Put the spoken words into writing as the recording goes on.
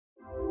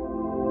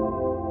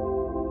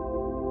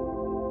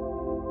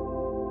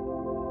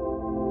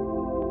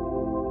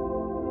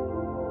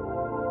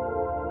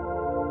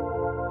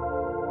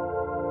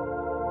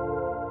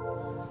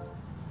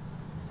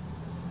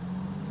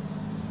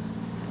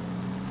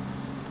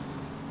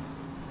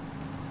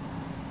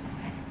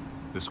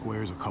The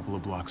square's a couple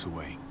of blocks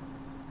away.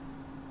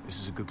 This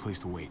is a good place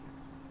to wait.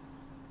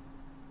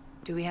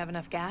 Do we have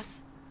enough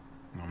gas?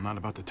 I'm not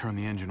about to turn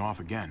the engine off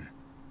again.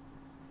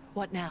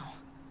 What now?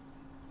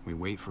 We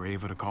wait for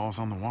Ava to call us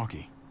on the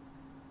walkie.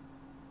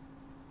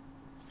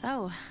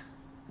 So,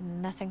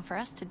 nothing for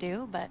us to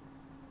do but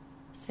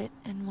sit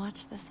and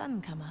watch the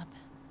sun come up.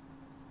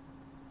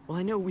 Well,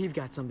 I know we've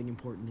got something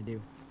important to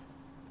do.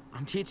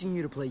 I'm teaching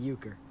you to play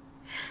euchre.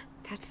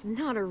 That's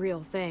not a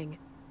real thing.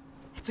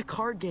 It's a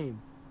card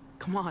game.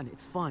 Come on,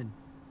 it's fun.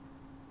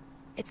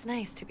 It's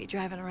nice to be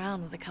driving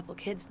around with a couple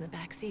kids in the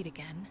back seat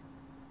again.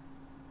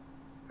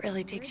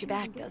 Really takes you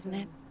back, doesn't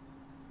it?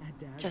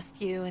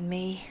 Just you and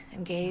me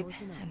and Gabe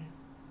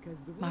and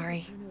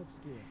Mari.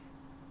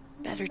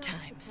 Better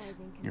times.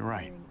 You're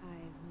right.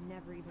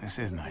 This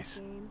is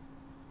nice.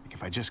 Like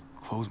if I just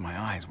close my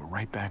eyes, we're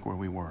right back where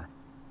we were.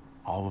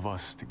 All of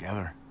us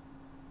together.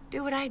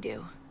 Do what I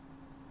do.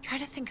 Try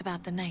to think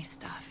about the nice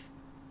stuff.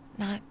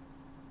 Not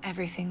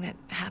everything that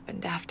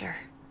happened after.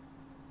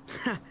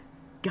 Ha!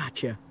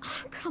 Gotcha.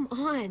 Oh, come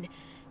on.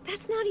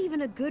 That's not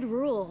even a good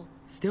rule.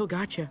 Still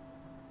gotcha.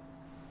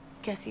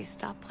 Guess he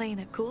stopped playing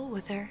it cool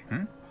with her.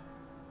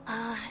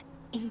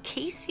 In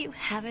case you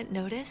haven't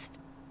noticed,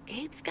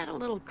 Gabe's got a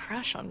little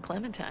crush on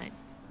Clementine.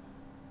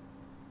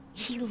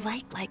 He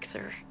likes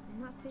her.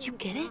 You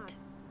get it?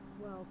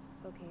 Well,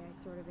 okay,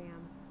 I sort of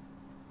am.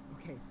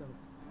 Okay, so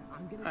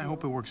I'm gonna I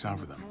hope it works out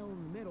for them.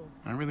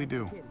 I really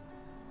do.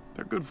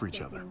 They're good for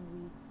each other.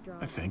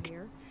 I think.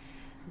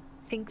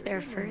 Think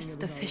their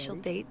first official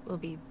date will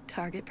be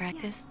target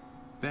practice?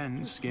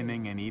 Then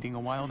skinning and eating a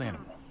wild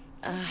animal.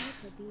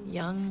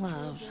 Young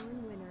love.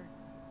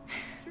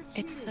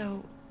 It's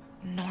so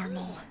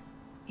normal,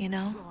 you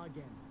know?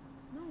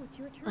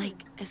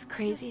 Like, as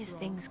crazy as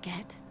things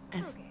get,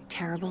 as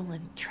terrible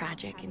and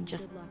tragic and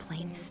just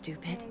plain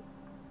stupid,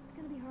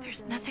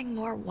 there's nothing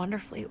more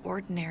wonderfully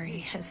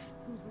ordinary as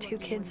two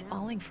kids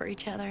falling for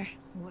each other.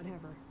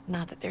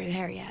 Not that they're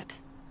there yet,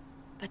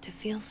 but to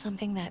feel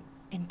something that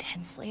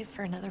intensely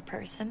for another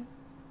person,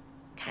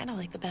 kind of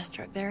like the best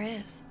drug there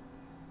is.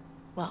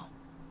 Well,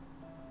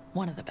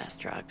 one of the best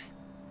drugs.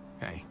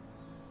 Hey,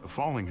 the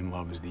falling in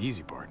love is the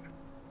easy part.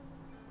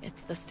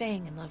 It's the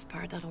staying in love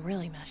part that'll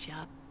really mess you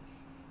up.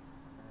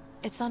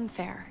 It's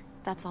unfair,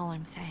 that's all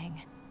I'm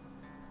saying.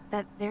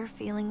 That they're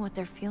feeling what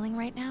they're feeling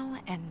right now,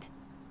 and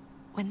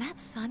when that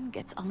sun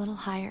gets a little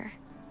higher,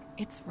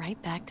 it's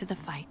right back to the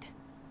fight.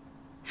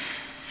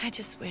 I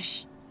just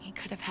wish he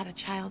could have had a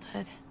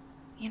childhood,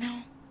 you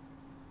know?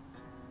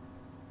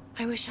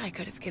 I wish I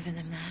could have given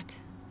them that.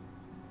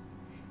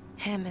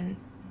 Him and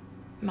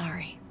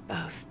Mari,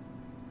 both.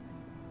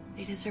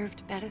 They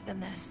deserved better than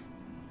this.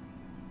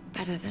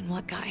 Better than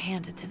what got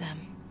handed to them.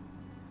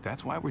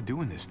 That's why we're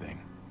doing this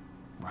thing,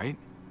 right?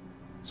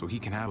 So he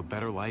can have a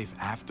better life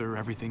after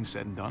everything's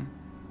said and done?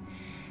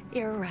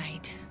 You're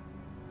right.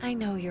 I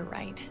know you're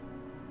right.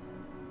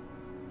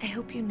 I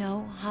hope you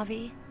know,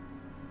 Javi,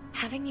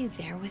 having you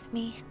there with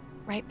me,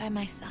 right by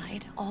my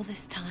side, all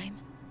this time,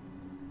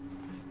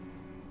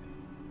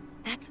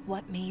 that's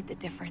what made the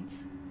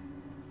difference.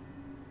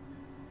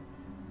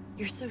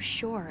 You're so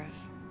sure of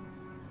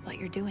what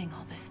you're doing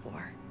all this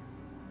for.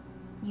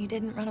 You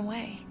didn't run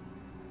away.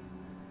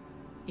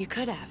 You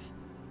could have.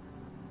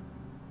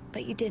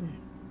 But you didn't.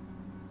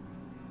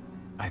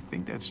 I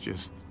think that's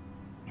just,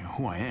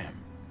 who I am,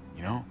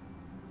 you know?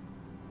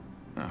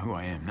 Who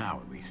I am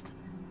now, at least.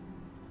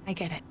 I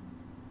get it.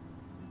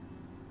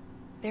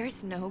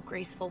 There's no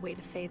graceful way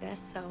to say this,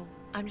 so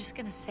I'm just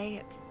gonna say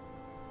it.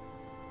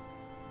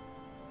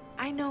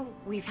 I know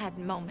we've had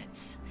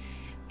moments,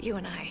 you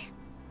and I.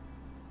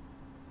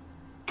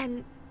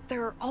 And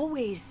they're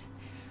always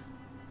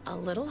a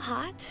little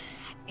hot,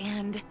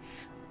 and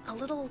a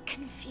little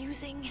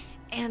confusing,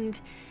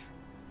 and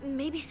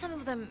maybe some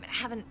of them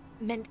haven't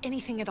meant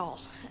anything at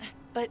all.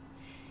 But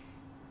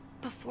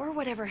before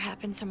whatever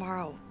happens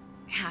tomorrow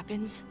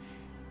happens,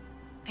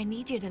 I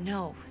need you to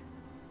know,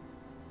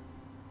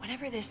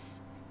 whatever this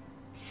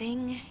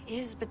thing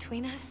is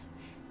between us,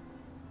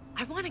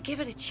 I want to give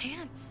it a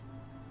chance.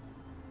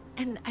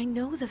 And I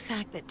know the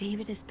fact that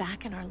David is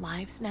back in our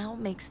lives now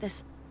makes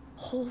this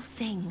whole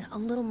thing a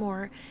little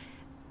more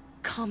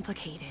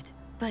complicated,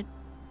 but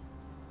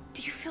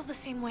do you feel the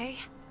same way?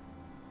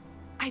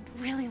 I'd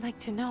really like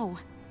to know,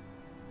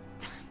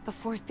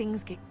 before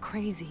things get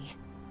crazy.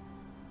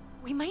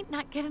 We might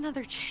not get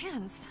another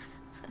chance.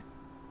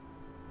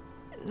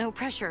 No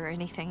pressure or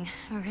anything,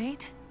 all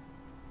right?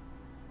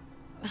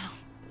 Oh,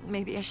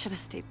 maybe I should have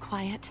stayed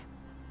quiet.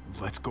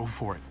 Let's go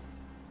for it.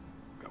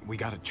 We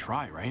gotta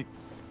try, right?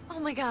 Oh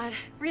my god,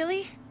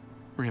 really?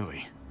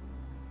 Really.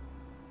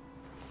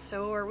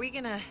 So are we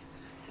gonna...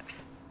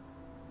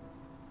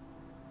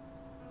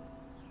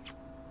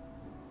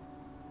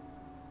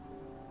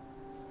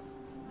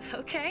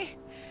 Okay.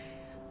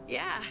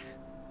 Yeah.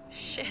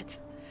 Shit.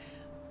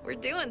 We're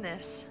doing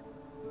this.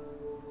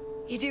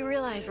 You do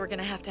realize we're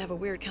gonna have to have a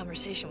weird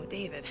conversation with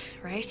David,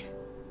 right?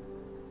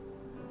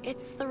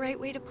 It's the right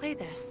way to play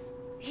this.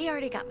 He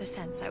already got the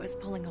sense I was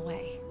pulling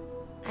away.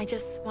 I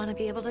just want to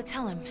be able to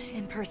tell him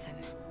in person.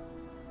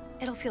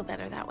 It'll feel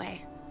better that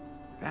way.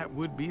 That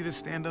would be the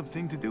stand-up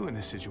thing to do in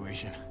this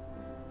situation.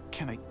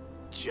 Can I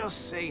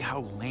just say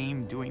how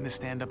lame doing the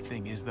stand-up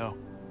thing is, though?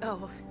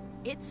 Oh,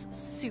 it's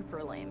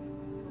super lame.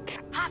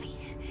 Javi,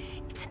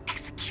 it's an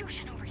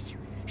execution over here.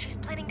 She's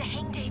planning to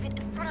hang David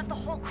in front of the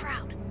whole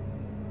crowd.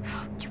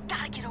 You've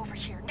got to get over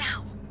here,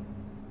 now.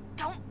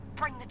 Don't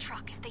bring the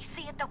truck. If they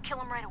see it, they'll kill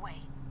him right away.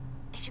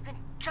 If you can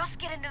just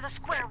get into the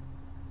square...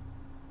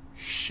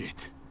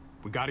 Shit.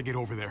 We gotta get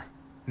over there.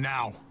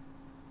 Now.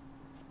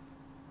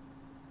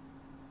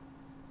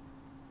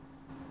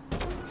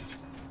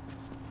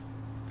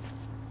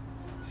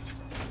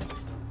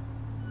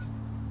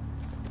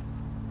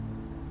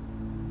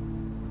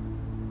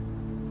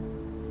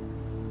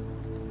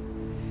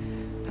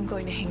 I'm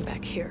going to hang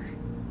back here,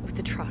 with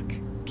the truck.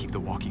 Keep the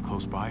walkie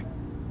close by.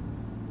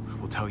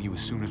 We'll tell you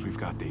as soon as we've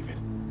got David.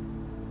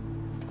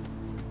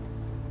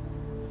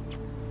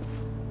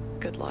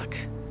 Good luck.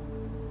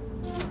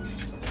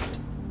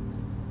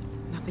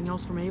 Nothing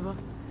else from Ava?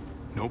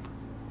 Nope.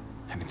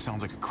 And it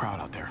sounds like a crowd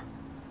out there.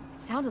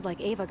 It sounded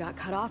like Ava got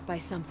cut off by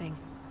something.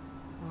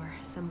 Or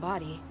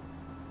somebody.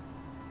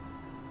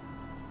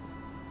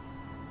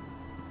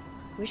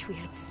 Wish we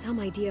had some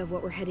idea of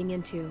what we're heading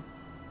into.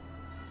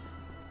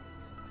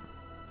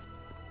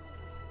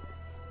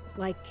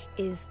 Like,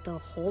 is the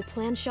whole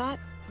plan shot?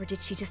 Or did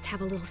she just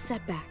have a little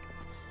setback?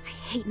 I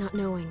hate not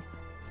knowing.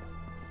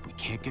 We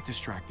can't get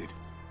distracted.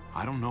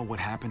 I don't know what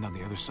happened on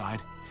the other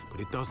side, but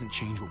it doesn't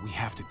change what we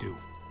have to do.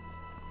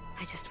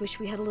 I just wish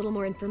we had a little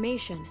more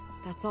information,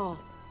 that's all.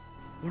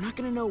 We're not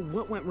gonna know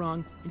what went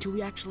wrong until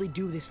we actually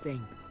do this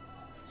thing.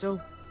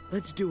 So,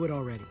 let's do it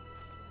already.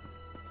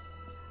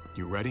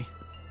 You ready?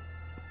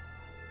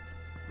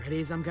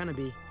 Ready as I'm gonna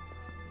be.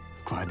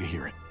 Glad to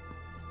hear it.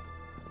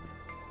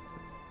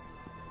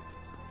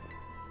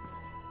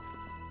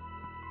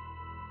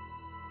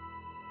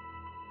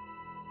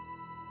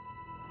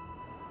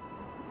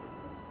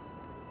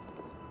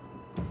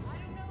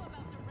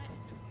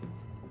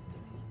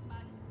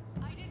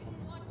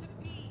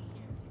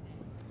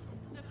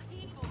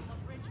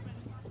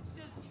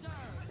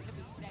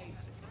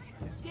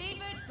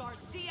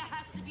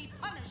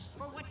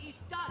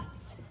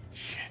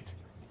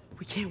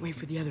 We can't wait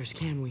for the others,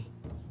 can we?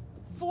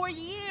 For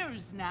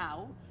years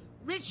now,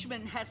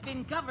 Richmond has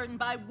been governed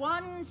by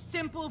one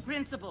simple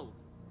principle.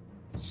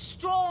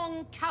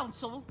 Strong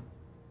council,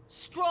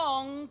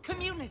 strong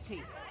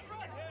community.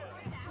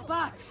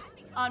 But,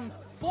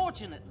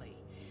 unfortunately,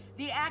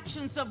 the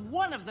actions of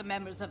one of the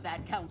members of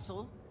that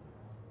council,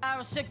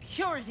 our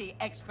security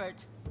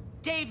expert,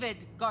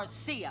 David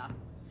Garcia,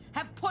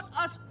 have put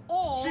us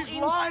all She's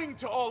lying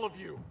to all of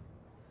you!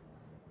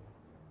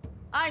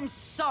 I'm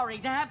sorry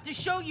to have to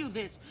show you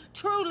this.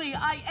 Truly,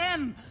 I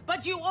am.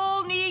 But you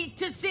all need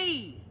to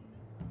see.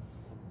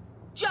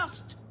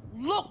 Just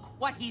look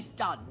what he's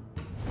done.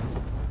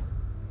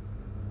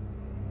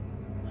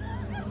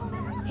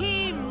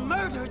 He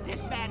murdered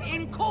this man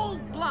in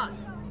cold blood.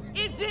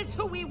 Is this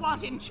who we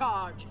want in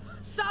charge?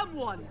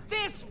 Someone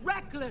this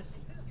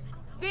reckless,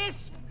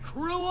 this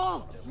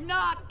cruel?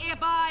 Not if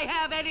I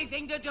have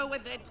anything to do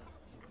with it.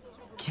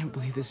 Can't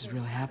believe this is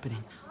really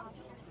happening.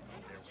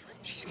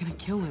 She's gonna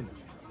kill him.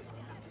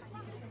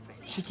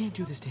 She can't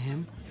do this to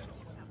him.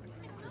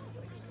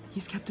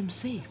 He's kept him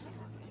safe.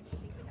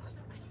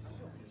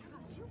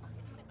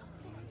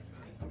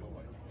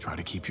 Try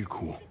to keep your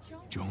cool.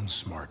 Joan's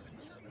smart,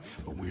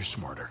 but we're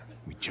smarter.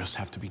 We just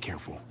have to be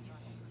careful.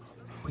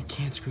 We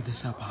can't screw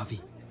this up, Javi.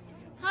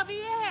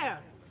 Javier!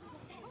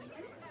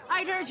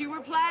 I'd heard you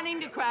were planning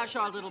to crash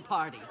our little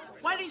party.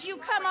 Why didn't you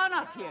come on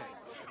up here?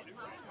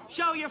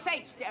 Show your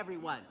face to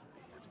everyone.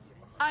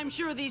 I'm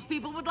sure these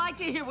people would like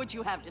to hear what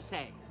you have to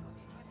say.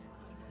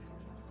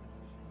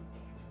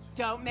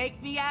 Don't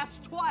make me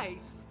ask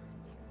twice.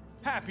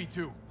 Happy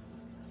to.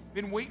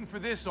 Been waiting for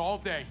this all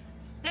day.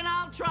 Then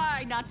I'll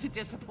try not to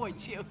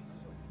disappoint you.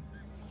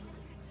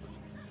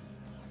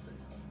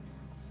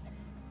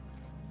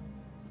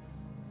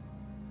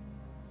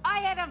 I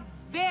had a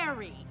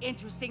very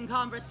interesting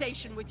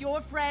conversation with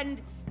your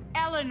friend,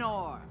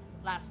 Eleanor,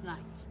 last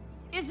night.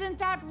 Isn't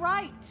that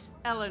right,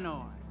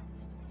 Eleanor?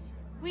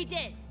 We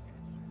did.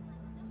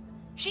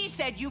 She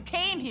said you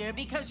came here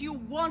because you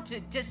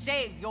wanted to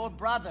save your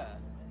brother.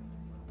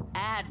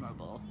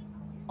 Admirable.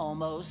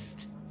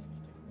 Almost.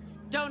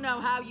 Don't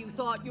know how you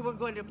thought you were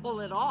going to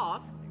pull it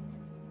off.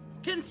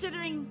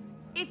 Considering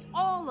it's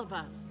all of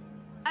us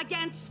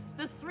against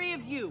the three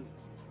of you.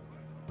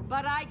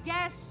 But I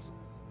guess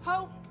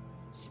hope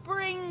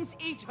springs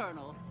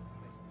eternal.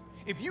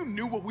 If you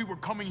knew what we were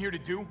coming here to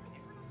do,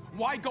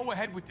 why go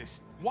ahead with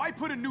this? Why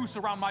put a noose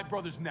around my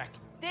brother's neck?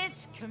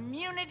 This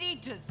community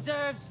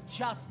deserves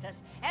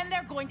justice, and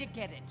they're going to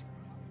get it.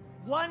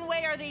 One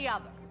way or the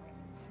other.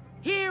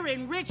 Here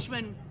in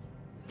Richmond,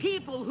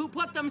 people who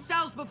put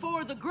themselves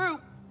before the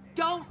group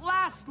don't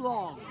last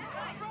long.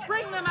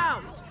 Bring them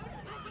out.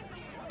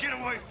 Get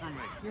away from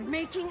me! You're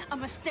making a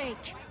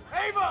mistake.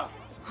 Ava!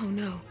 Oh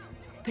no.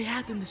 They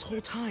had them this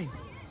whole time.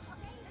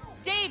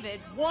 David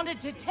wanted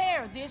to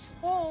tear this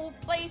whole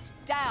place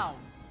down.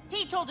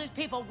 He told his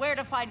people where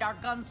to find our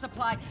gun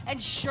supply,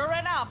 and sure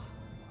enough,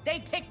 they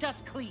picked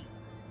us clean.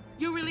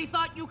 You really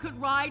thought you could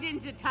ride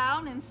into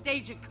town and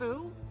stage a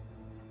coup?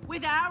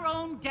 With our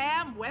own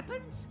damn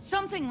weapons?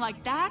 Something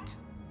like that?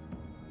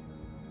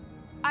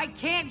 I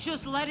can't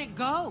just let it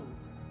go.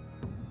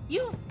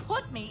 You've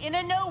put me in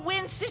a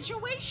no-win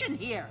situation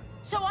here,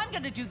 so I'm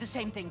gonna do the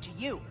same thing to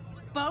you.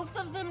 Both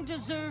of them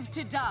deserve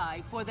to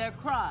die for their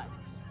crimes.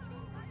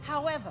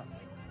 However,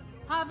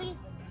 Javi,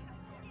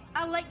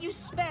 I'll let you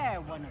spare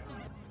one of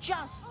them.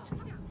 Just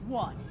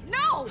one.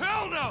 No!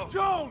 Hell no!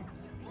 Joan!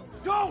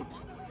 Don't!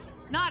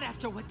 Not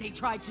after what they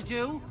tried to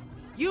do.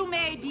 You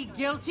may be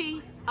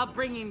guilty of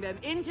bringing them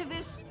into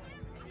this,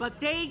 but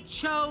they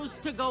chose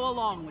to go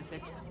along with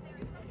it.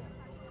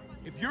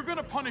 If you're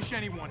gonna punish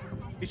anyone,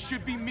 it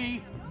should be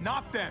me,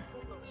 not them.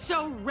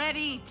 So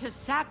ready to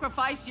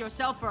sacrifice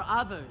yourself for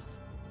others.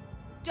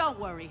 Don't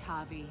worry,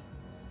 Javi.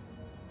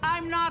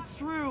 I'm not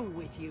through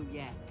with you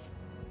yet.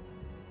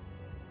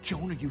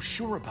 Joan, are you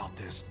sure about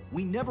this?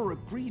 We never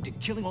agreed to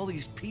killing all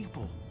these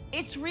people.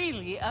 It's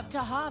really up to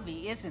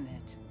Javi, isn't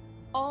it?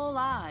 All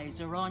eyes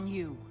are on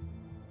you.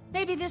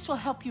 Maybe this will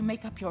help you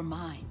make up your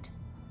mind.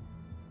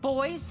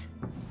 Boys?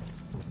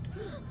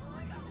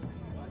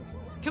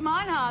 Come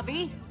on,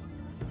 Javi.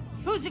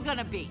 Who's it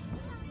gonna be?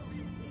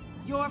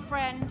 Your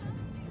friend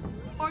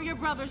or your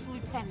brother's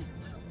lieutenant?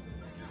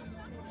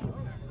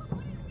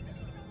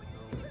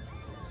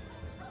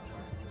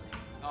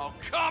 Oh,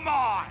 come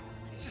on!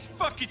 This is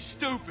fucking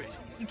stupid!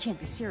 You can't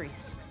be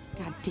serious.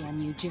 God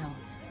damn you, Joan.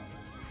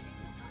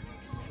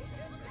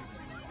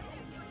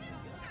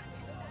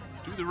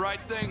 Do the right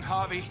thing,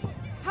 Javi.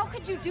 How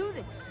could you do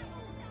this?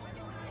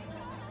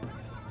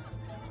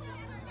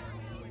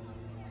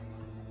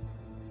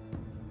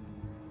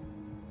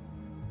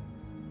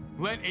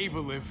 Let Ava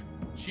live.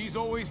 She's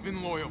always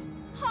been loyal.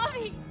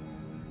 Javi!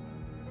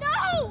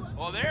 No!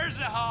 Well, there's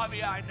the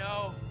Javi I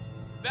know.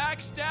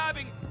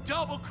 Backstabbing,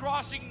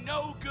 double-crossing,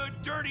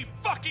 no-good, dirty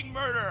fucking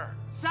murderer!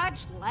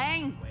 Such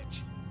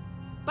language.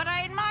 But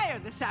I admire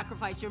the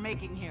sacrifice you're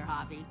making here,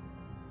 Javi.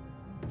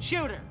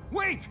 Shoot her.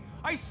 Wait!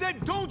 I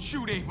said don't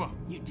shoot Ava!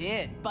 You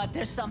did, but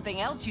there's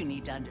something else you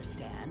need to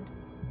understand.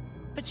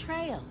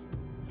 Betrayal.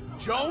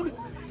 Joan,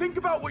 think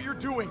about what you're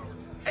doing.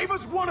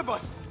 Ava's one of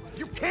us.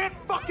 You can't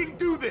fucking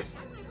do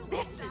this!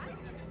 This is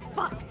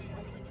fucked.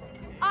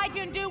 I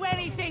can do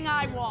anything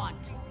I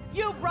want.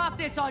 You brought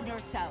this on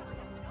yourself.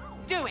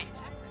 Do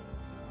it.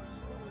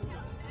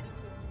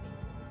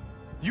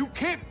 You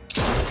can't...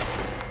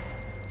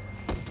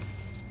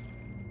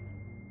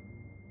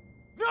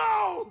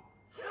 No!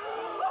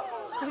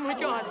 Oh my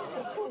god,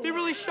 they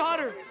really shot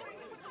her.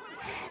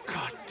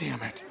 God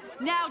damn it.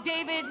 Now,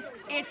 David,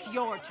 it's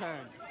your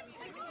turn.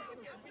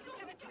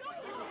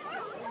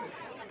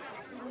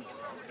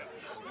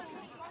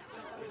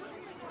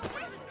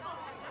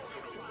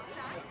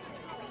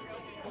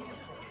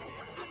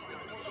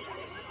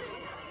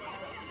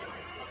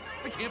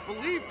 I can't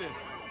believe this.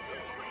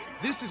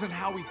 This isn't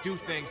how we do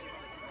things.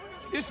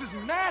 This is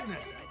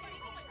madness.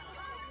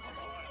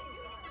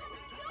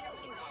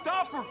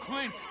 Stop her,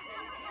 Clint.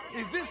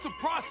 Is this the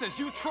process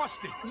you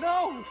trusted?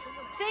 No!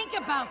 Think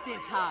about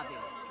this, Javi.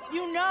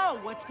 You know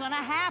what's gonna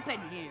happen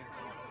here.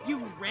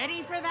 You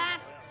ready for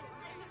that?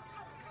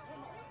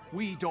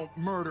 We don't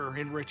murder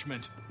in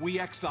Richmond. We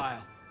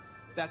exile.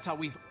 That's how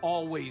we've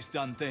always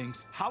done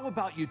things. How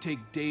about you take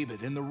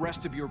David and the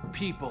rest of your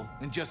people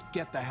and just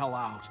get the hell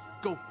out?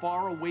 Go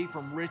far away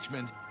from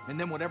Richmond, and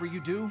then whatever you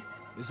do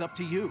is up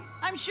to you.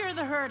 I'm sure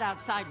the herd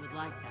outside would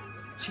like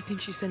that. She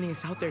thinks she's sending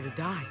us out there to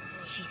die.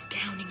 She's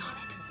counting on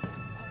it.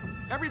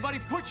 Everybody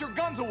put your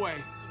guns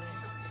away.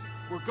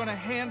 We're gonna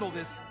handle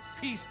this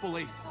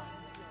peacefully.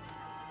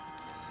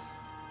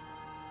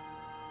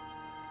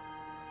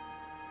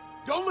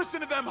 Don't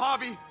listen to them,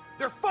 Javi.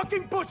 They're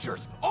fucking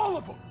butchers, all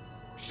of them.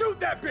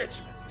 Shoot that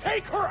bitch.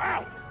 Take her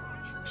out.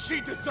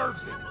 She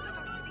deserves it.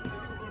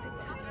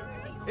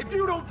 If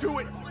you don't do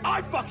it,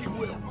 I fucking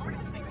will.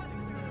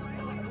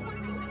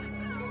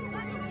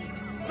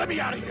 Let me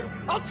out of here.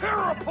 I'll tear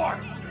her apart.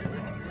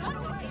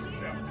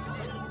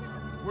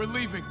 We're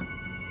leaving.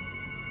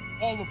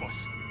 All of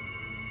us.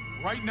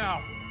 Right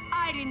now.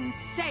 I didn't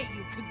say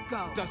you could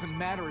go. Doesn't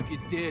matter if you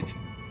did.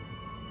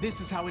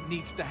 This is how it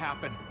needs to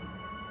happen.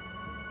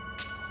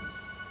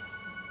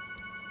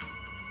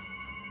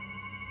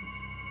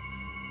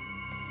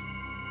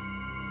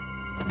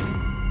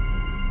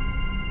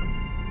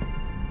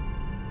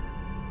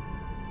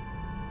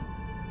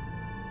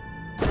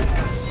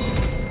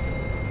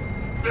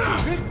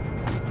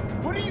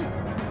 What are you...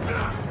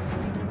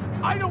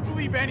 I don't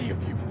believe any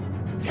of you.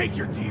 Take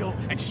your deal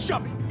and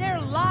shove it.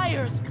 They're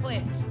liars,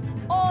 Clint.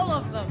 All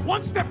of them.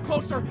 One step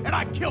closer and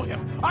I kill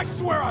him. I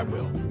swear I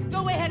will.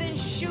 Go ahead and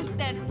shoot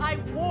then. I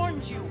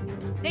warned you.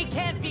 They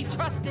can't be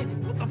trusted.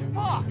 What the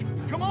fuck?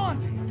 Come on,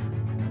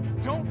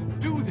 Dave. Don't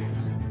do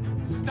this.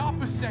 Stop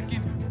a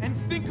second and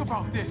think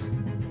about this.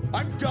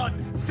 I'm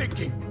done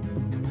thinking.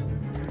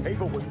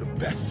 Ava was the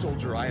best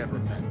soldier I ever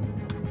met.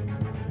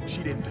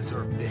 She didn't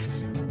deserve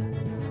this.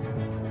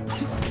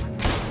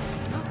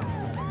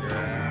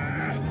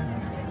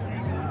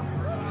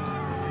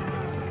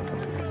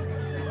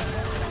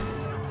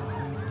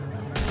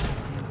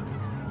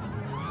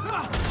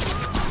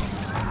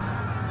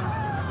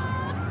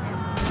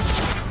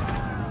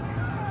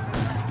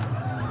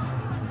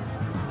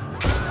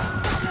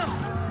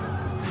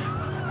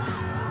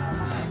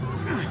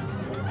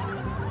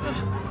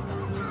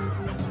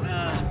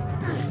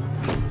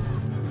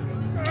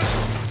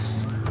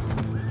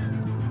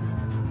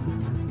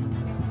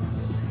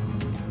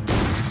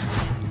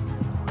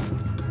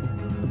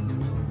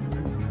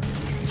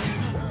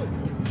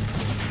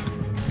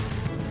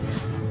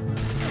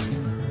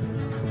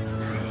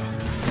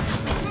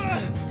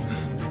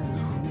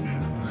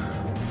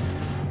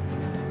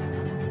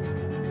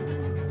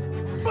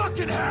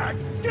 fucking hag!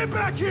 Get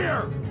back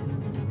here!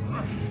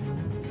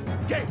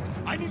 Okay,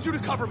 I need you to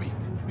cover me.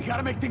 We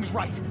gotta make things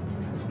right.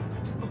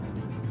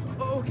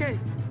 Okay.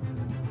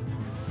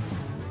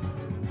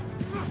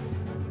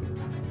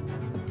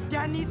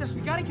 Dad needs us.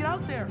 We gotta get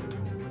out there.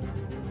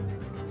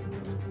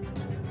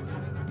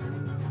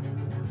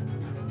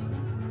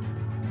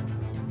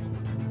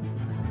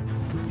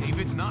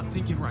 David's not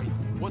thinking right.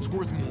 What's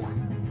worth more?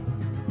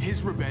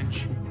 His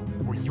revenge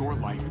or your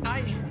life?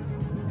 I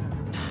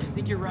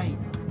think you're right.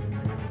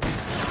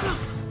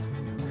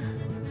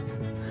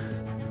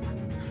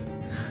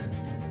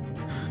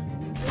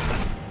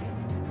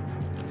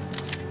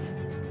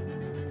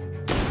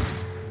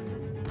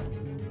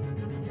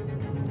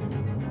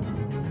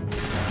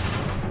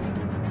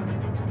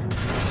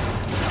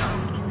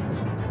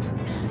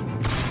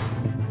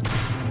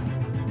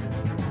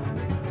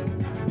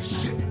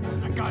 Shit,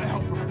 I gotta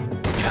help her.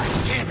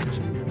 God damn it!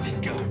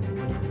 Just go.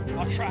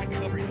 I'll try and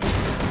cover you.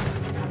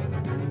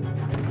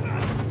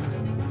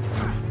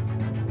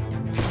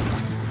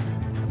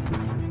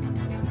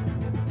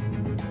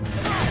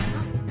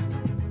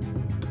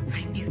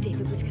 I knew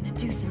David was gonna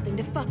do something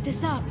to fuck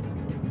this up.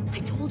 I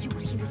told you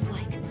what he was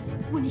like.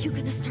 When are you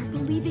gonna start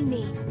believing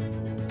me?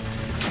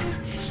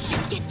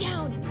 Shit, get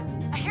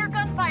down! I hear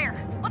gunfire.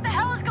 What the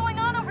hell is going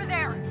on over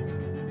there?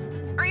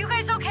 Are you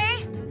guys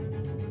okay?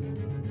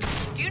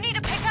 Do you need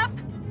a pickup?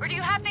 Or do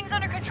you have things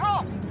under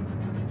control?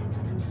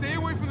 Stay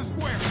away from the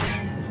square.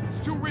 It's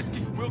too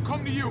risky. We'll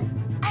come to you.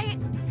 I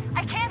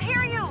can't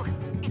hear you.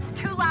 It's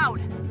too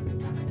loud.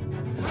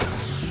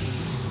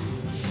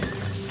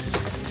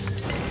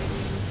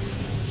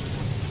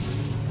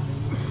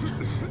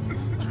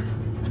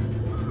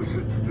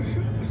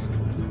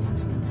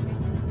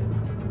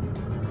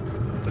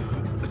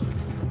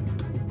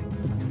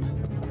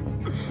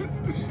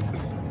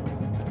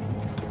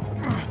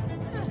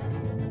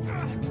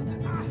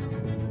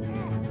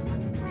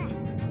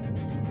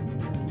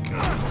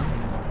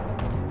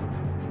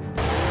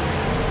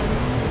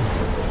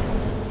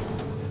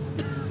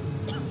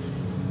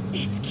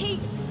 It's Kate.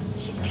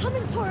 She's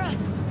coming for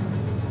us.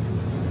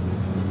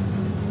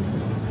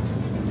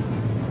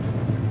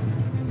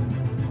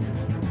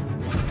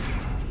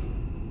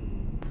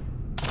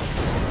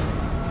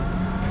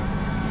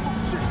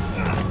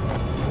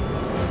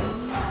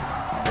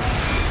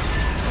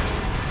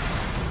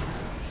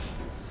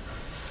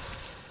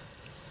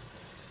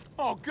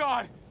 Oh,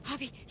 God!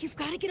 Javi, you've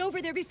got to get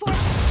over there before...